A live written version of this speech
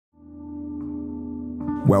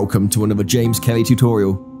Welcome to another James Kelly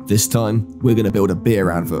tutorial. This time, we're going to build a beer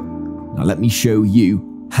advert. Now let me show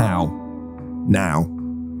you how.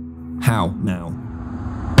 How now?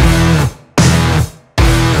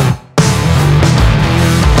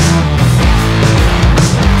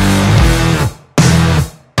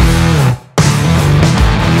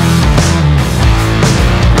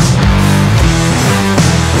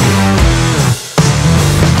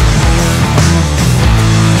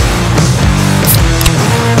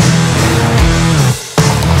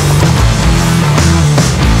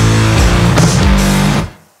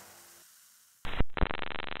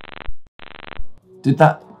 Did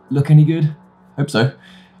that look any good? Hope so.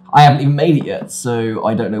 I haven't even made it yet, so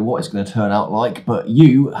I don't know what it's going to turn out like, but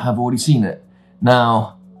you have already seen it.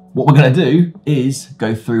 Now, what we're going to do is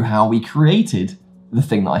go through how we created the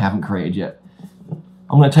thing that I haven't created yet.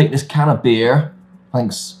 I'm going to take this can of beer.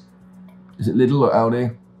 Thanks. Is it Lidl or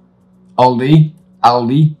Aldi? Aldi.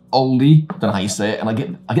 Don't know how you say it, and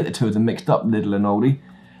I get the two of them mixed up, Lidl and Aldi.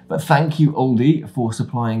 But thank you, Aldi, for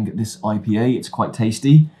supplying this IPA. It's quite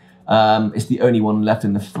tasty. It's the only one left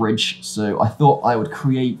in the fridge, so I thought I would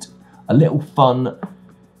create a little fun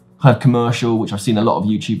kind of commercial, which I've seen a lot of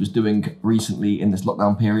YouTubers doing recently in this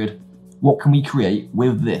lockdown period. What can we create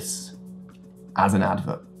with this as an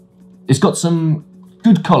advert? It's got some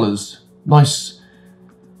good colours, nice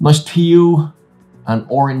teal and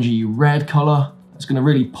orangey red colour. It's going to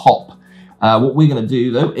really pop. What we're going to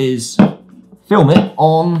do though is film it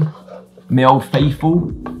on my old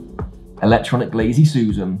faithful electronic Lazy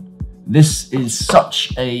Susan. This is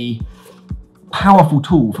such a powerful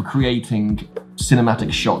tool for creating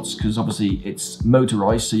cinematic shots because obviously it's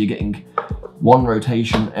motorized, so you're getting one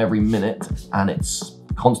rotation every minute and it's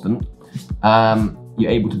constant. You're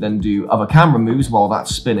able to then do other camera moves while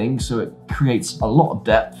that's spinning, so it creates a lot of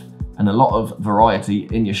depth and a lot of variety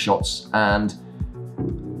in your shots, and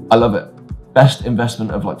I love it. Best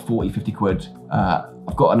investment of like 40-50 quid.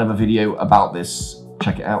 I've got another video about this.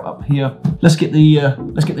 Check it out up here. Let's get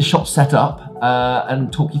the shot set up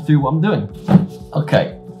and talk you through what I'm doing.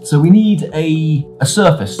 Okay, so we need a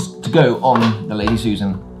surface to go on the Lazy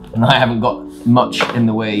Susan, and I haven't got much in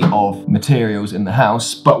the way of materials in the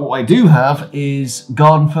house, but what I do have is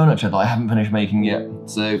garden furniture that I haven't finished making yet.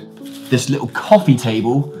 So this little coffee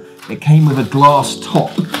table, it came with a glass top,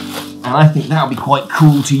 and I think that would be quite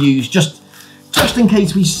cool to use just in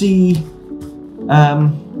case we see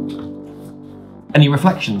any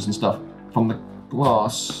reflections and stuff from the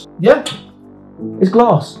glass. Yeah, it's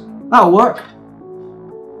glass. That'll work.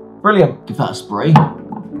 Brilliant. Give that a spray.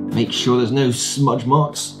 Make sure there's no smudge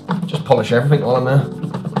marks. Just polish everything while I'm there.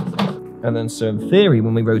 And then, so in theory,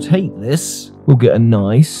 when we rotate this, we'll get a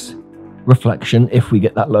nice reflection if we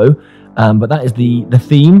get that low. But that is the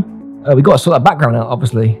theme. We've got to sort that background out,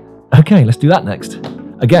 obviously. Okay, let's do that next.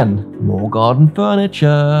 Again, more garden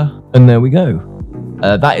furniture. And there we go.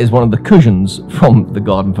 That is one of the cushions from the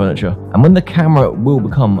garden furniture. And when the camera will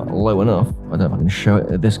become low enough, I don't know if I can show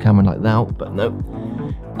it at this camera like that, but no.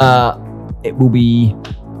 It will be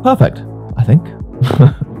perfect, I think.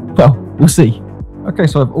 Well, we'll see. Okay,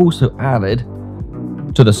 so I've also added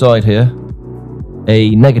to the side here a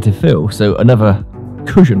negative fill, so another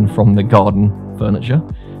cushion from the garden furniture,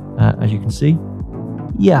 as you can see.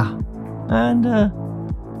 Yeah, and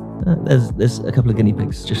there's a couple of guinea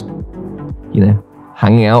pigs just, you know,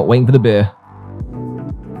 hanging out, waiting for the beer.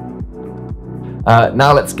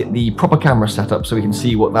 Now let's get the proper camera set up so we can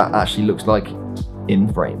see what that actually looks like in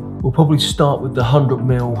frame. We'll probably start with the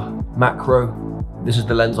 100mm macro. This is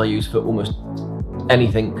the lens I use for almost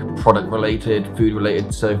anything product related, food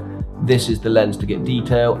related. So this is the lens to get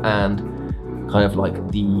detail and kind of like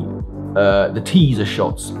the teaser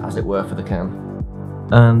shots, as it were, for the can.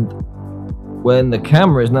 And when the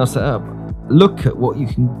camera is now set up, look at what you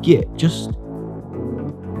can get. Just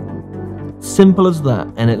simple as that,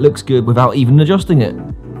 and it looks good without even adjusting it.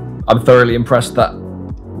 I'm thoroughly impressed that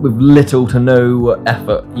with little to no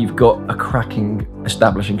effort, you've got a cracking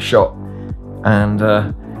establishing shot, and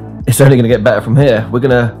it's only going to get better from here. We're going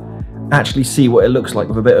to actually see what it looks like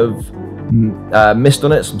with a bit of mist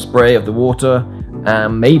on it, some spray of the water,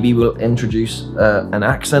 and maybe we'll introduce an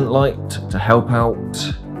accent light to help out.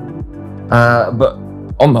 But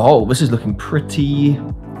on the whole, this is looking pretty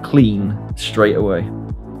clean straight away.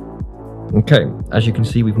 Okay, as you can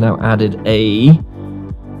see, we've now added a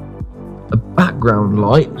background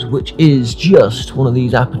light, which is just one of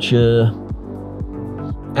these Aperture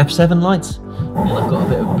f7 lights. And I've got a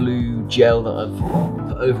bit of blue gel that I've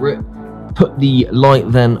put over it. Put the light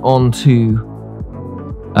then onto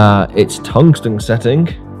its tungsten setting.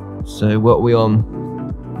 So what are we on?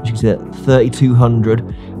 As you can see, that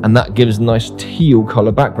 3200. and that gives a nice teal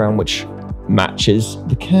color background which matches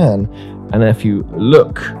the can. And if you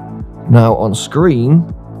look now on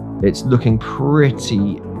screen, it's looking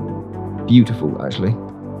pretty beautiful actually.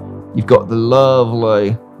 You've got the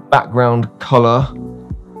lovely background color.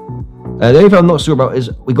 The only thing I'm not sure about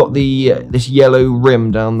is we got the this yellow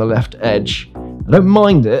rim down the left edge. I don't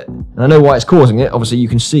mind it, and I know why it's causing it. Obviously you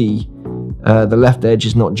can see the left edge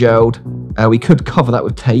is not gelled. We could cover that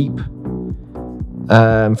with tape,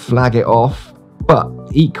 flag it off, but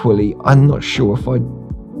equally I'm not sure if I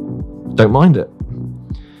don't mind it.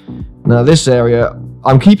 Now this area,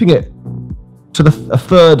 I'm keeping it to a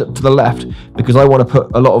third to the left because I want to put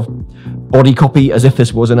a lot of body copy as if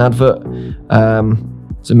this was an advert.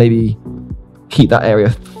 So maybe keep that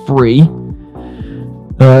area free.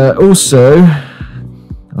 Also,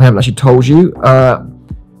 I haven't actually told you,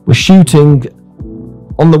 we're shooting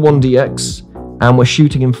on the 1DX and we're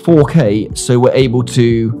shooting in 4K, so we're able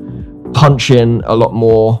to punch in a lot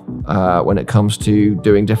more when it comes to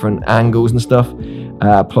doing different angles and stuff.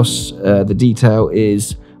 Plus, the detail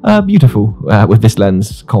is beautiful with this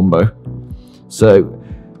lens combo. So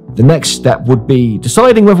the next step would be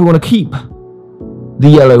deciding whether we want to keep the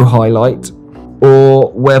yellow highlight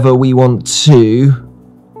or whether we want to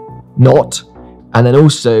not. And then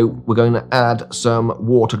also we're going to add some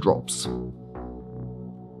water drops.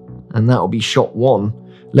 And that will be shot 1.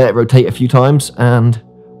 Let it rotate a few times and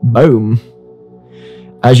boom.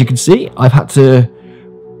 As you can see, I've had to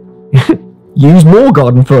use more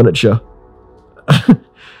garden furniture.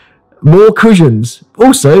 More cushions.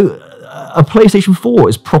 Also, a PlayStation 4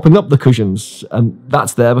 is propping up the cushions, and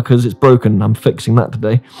that's there because it's broken. I'm fixing that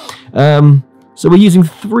today. So we're using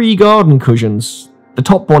 3 garden cushions. The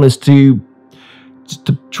top one is to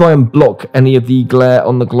try and block any of the glare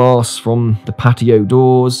on the glass from the patio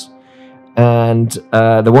doors. And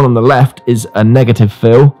the one on the left is a negative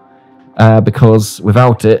fill, because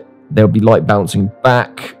without it, there'll be light bouncing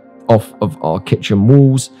back off of our kitchen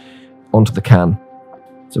walls onto the can.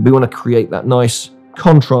 So we want to create that nice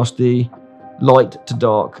contrasty light to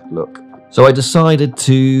dark look. So I decided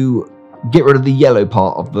to get rid of the yellow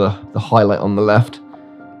part of the highlight on the left.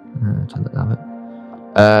 Turn that down a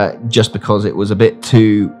bit. Just because it was a bit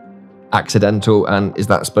too accidental, and is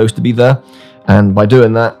that supposed to be there? And by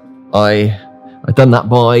doing that, I've done that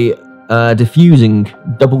by diffusing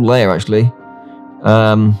double layer actually,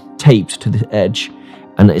 taped to the edge,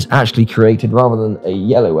 and it's actually created, rather than a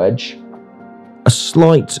yellow edge, a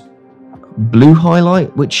slight blue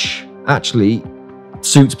highlight, which actually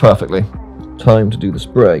suits perfectly. Time to do the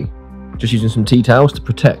spray. Just using some tea towels to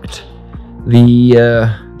protect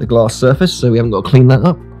the glass surface, so we haven't got to clean that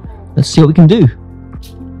up. Let's see what we can do.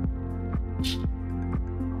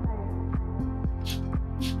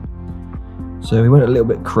 So we went a little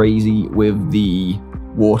bit crazy with the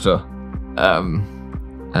water,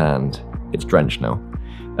 and it's drenched now.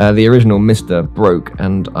 The original mister broke,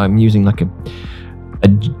 and I'm using like a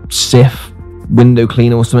Sif window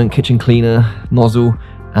cleaner or something, kitchen cleaner nozzle,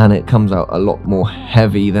 and it comes out a lot more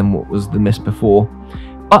heavy than what was the mist before.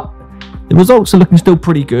 But the results are looking still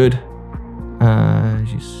pretty good.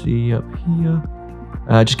 As you see up here,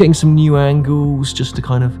 just getting some new angles just to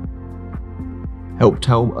kind of help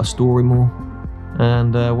tell a story more.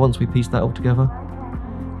 And once we piece that all together,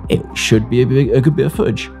 it should be a good bit of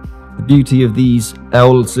footage. The beauty of these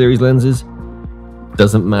L series lenses,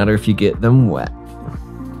 doesn't matter if you get them wet.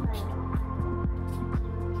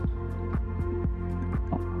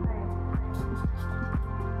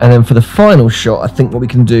 And then for the final shot, I think what we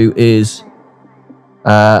can do is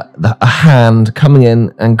a hand coming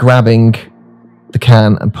in and grabbing the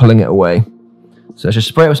can and pulling it away. So let's just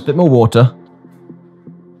spray it with a bit more water.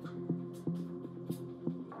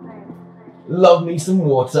 Love me some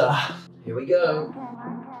water. Here we go.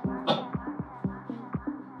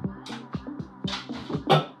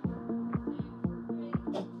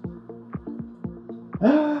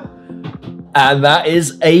 And that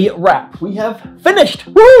is a wrap. We have finished.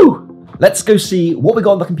 Woo! Let's go see what we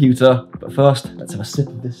got on the computer. But first, let's have a sip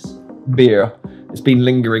of this beer. It's been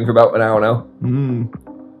lingering for about an hour now.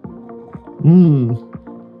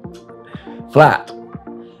 Flat.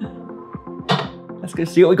 Let's go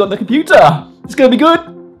see what we got on the computer. It's gonna be good.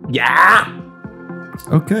 Yeah!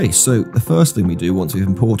 Okay, so the first thing we do once we've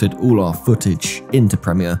imported all our footage into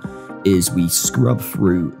Premiere is we scrub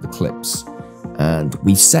through the clips and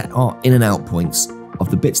we set our in and out points of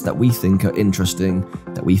the bits that we think are interesting,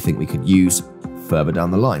 that we think we could use further down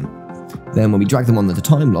the line. Then when we drag them onto the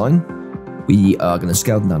timeline, we are going to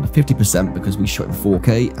scale them down to 50% because we shot in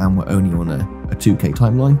 4K and we're only on a 2K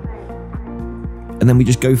timeline. And then we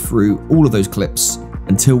just go through all of those clips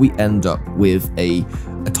until we end up with a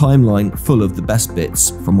a timeline full of the best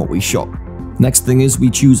bits from what we shot. Next thing is we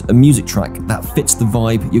choose a music track that fits the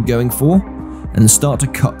vibe you're going for, and then start to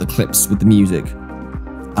cut the clips with the music.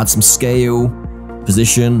 Add some scale,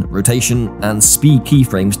 position, rotation, and speed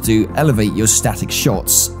keyframes to elevate your static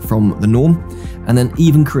shots from the norm, and then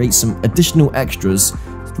even create some additional extras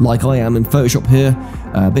like I am in Photoshop here,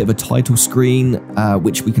 a bit of a title screen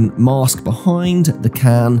which we can mask behind the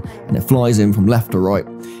can and it flies in from left to right.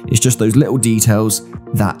 It's just those little details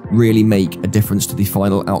that really make a difference to the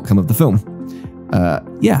final outcome of the film.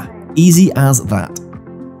 Yeah, easy as that.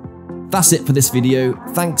 That's it for this video.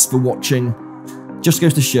 Thanks for watching. Just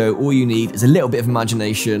goes to show all you need is a little bit of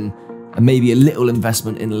imagination and maybe a little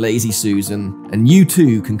investment in Lazy Susan, and you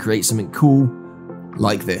too can create something cool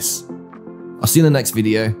like this. I'll see you in the next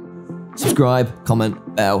video. Subscribe,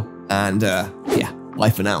 comment, bell, and yeah,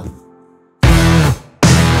 bye for now.